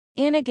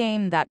In a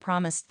game that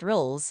promised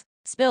thrills,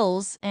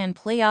 spills, and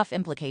playoff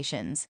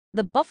implications,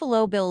 the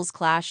Buffalo Bills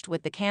clashed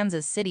with the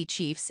Kansas City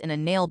Chiefs in a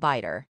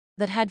nail-biter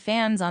that had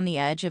fans on the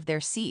edge of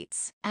their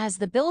seats. As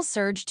the Bills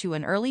surged to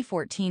an early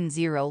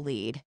 14-0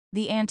 lead,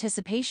 the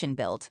anticipation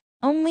built,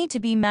 only to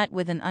be met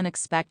with an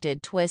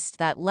unexpected twist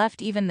that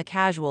left even the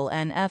casual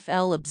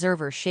NFL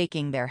observer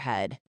shaking their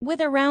head.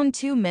 With around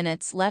 2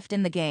 minutes left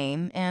in the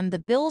game and the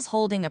Bills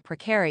holding a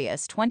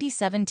precarious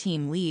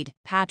 2017 lead,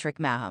 Patrick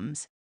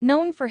Mahomes,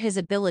 known for his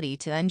ability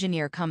to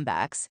engineer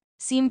comebacks,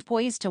 seemed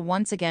poised to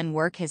once again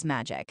work his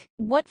magic.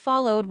 What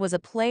followed was a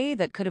play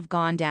that could have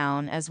gone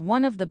down as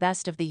one of the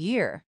best of the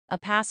year: a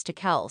pass to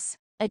Kels,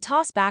 a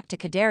toss back to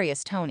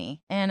Kadarius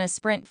Toney, and a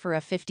sprint for a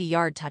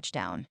 50-yard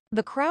touchdown.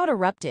 The crowd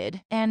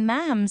erupted, and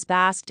Mahomes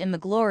basked in the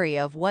glory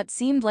of what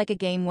seemed like a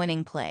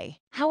game-winning play.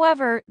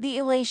 However, the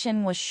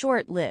elation was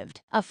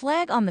short-lived. A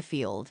flag on the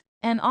field,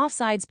 an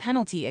offsides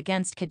penalty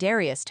against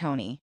Kadarius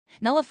Toney,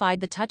 nullified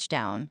the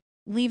touchdown,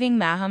 leaving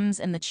Mahomes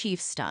and the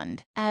Chiefs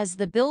stunned. As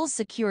the Bills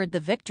secured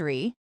the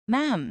victory,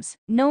 Mahomes,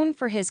 known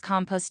for his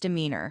composed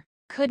demeanor,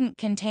 couldn't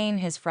contain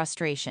his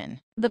frustration.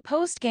 The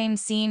post-game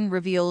scene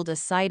revealed a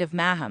side of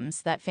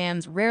Mahomes that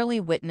fans rarely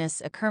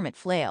witness: a Kermit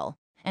flail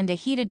and a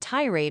heated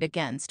tirade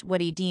against what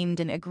he deemed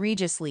an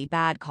egregiously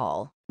bad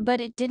call. But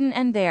it didn't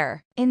end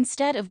there.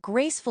 Instead of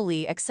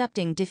gracefully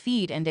accepting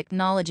defeat and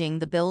acknowledging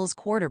the Bills'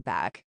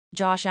 quarterback,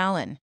 Josh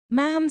Allen,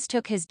 Mahomes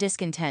took his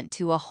discontent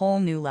to a whole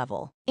new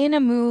level. In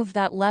a move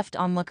that left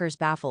onlookers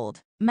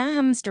baffled,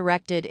 Mahomes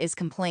directed his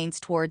complaints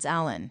towards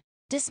Allen,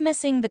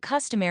 dismissing the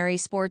customary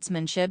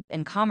sportsmanship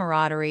and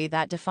camaraderie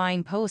that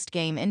define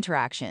post-game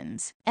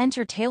interactions.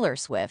 Enter Taylor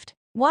Swift,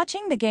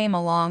 watching the game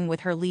along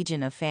with her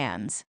legion of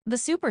fans. The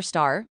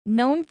superstar,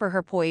 known for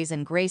her poise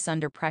and grace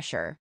under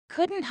pressure,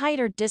 couldn't hide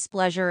her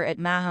displeasure at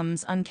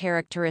Mahomes'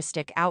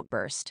 uncharacteristic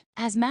outburst.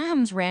 As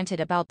Mahomes ranted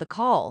about the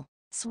call,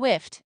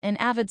 Swift, an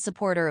avid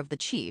supporter of the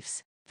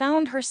Chiefs,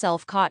 found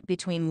herself caught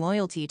between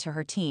loyalty to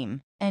her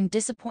team and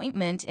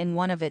disappointment in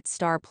one of its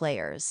star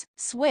players.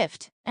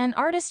 Swift, an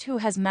artist who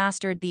has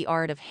mastered the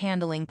art of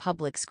handling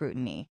public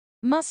scrutiny,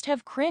 must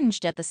have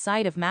cringed at the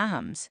sight of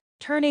Mahomes,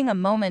 turning a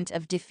moment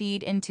of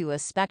defeat into a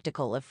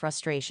spectacle of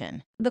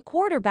frustration. The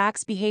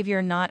quarterback's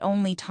behavior not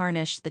only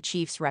tarnished the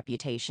Chiefs'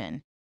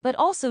 reputation, but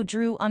also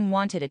drew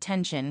unwanted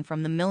attention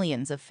from the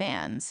millions of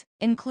fans,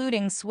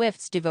 including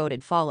Swift's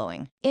devoted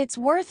following. It's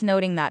worth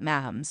noting that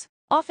Mahomes,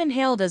 often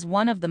hailed as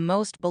one of the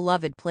most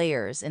beloved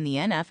players in the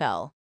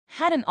NFL,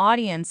 had an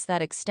audience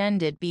that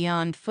extended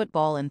beyond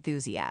football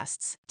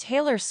enthusiasts.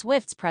 Taylor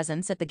Swift's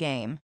presence at the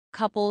game,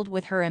 coupled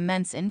with her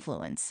immense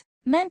influence,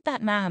 meant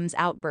that Mahomes'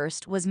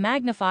 outburst was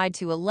magnified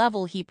to a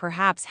level he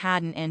perhaps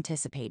hadn't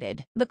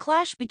anticipated. The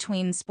clash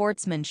between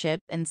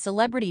sportsmanship and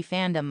celebrity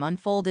fandom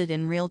unfolded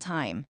in real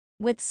time,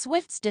 with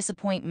Swift's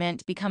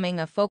disappointment becoming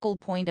a focal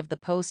point of the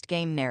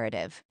post-game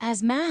narrative.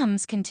 As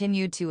Mahomes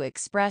continued to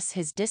express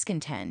his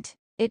discontent,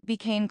 it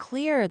became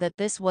clear that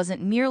this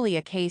wasn't merely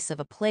a case of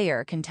a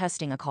player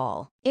contesting a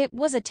call. It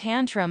was a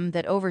tantrum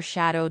that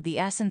overshadowed the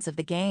essence of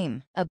the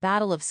game: a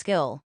battle of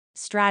skill,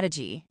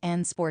 strategy,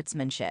 and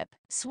sportsmanship.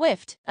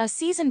 Swift, a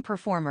seasoned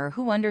performer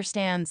who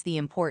understands the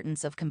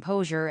importance of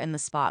composure in the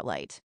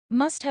spotlight,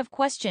 must have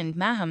questioned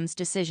Mahomes'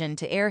 decision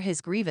to air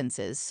his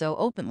grievances so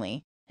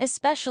openly,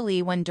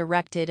 especially when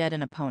directed at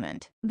an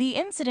opponent. The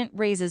incident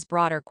raises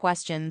broader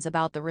questions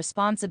about the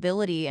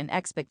responsibility and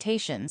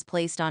expectations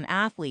placed on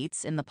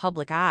athletes in the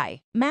public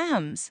eye.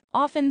 Mahomes,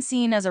 often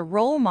seen as a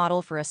role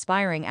model for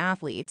aspiring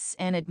athletes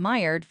and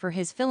admired for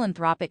his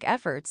philanthropic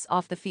efforts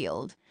off the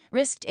field,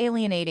 risked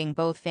alienating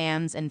both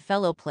fans and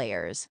fellow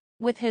players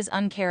with his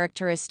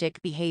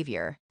uncharacteristic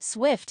behavior.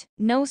 Swift,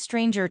 no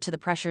stranger to the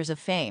pressures of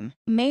fame,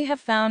 may have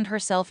found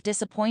herself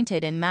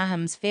disappointed in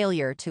Mahomes'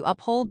 failure to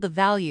uphold the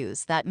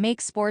values that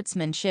make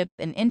sportsmanship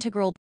an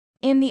integral.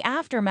 In the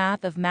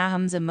aftermath of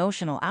Mahomes'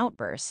 emotional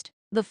outburst,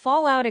 the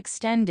fallout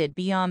extended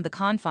beyond the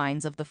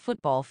confines of the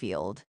football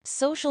field.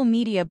 Social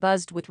media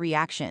buzzed with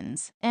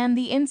reactions, and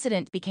the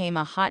incident became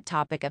a hot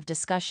topic of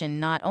discussion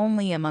not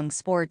only among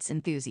sports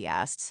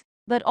enthusiasts,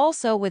 but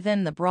also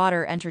within the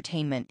broader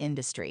entertainment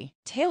industry.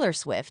 Taylor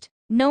Swift,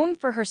 known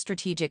for her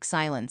strategic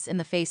silence in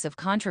the face of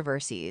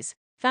controversies,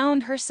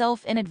 found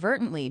herself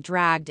inadvertently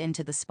dragged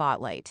into the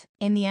spotlight.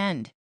 In the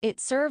end, it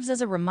serves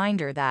as a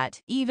reminder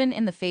that, even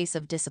in the face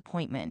of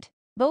disappointment,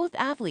 both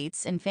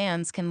athletes and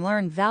fans can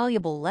learn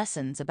valuable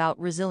lessons about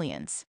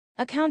resilience,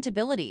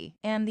 accountability,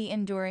 and the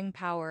enduring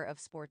power of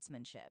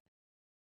sportsmanship.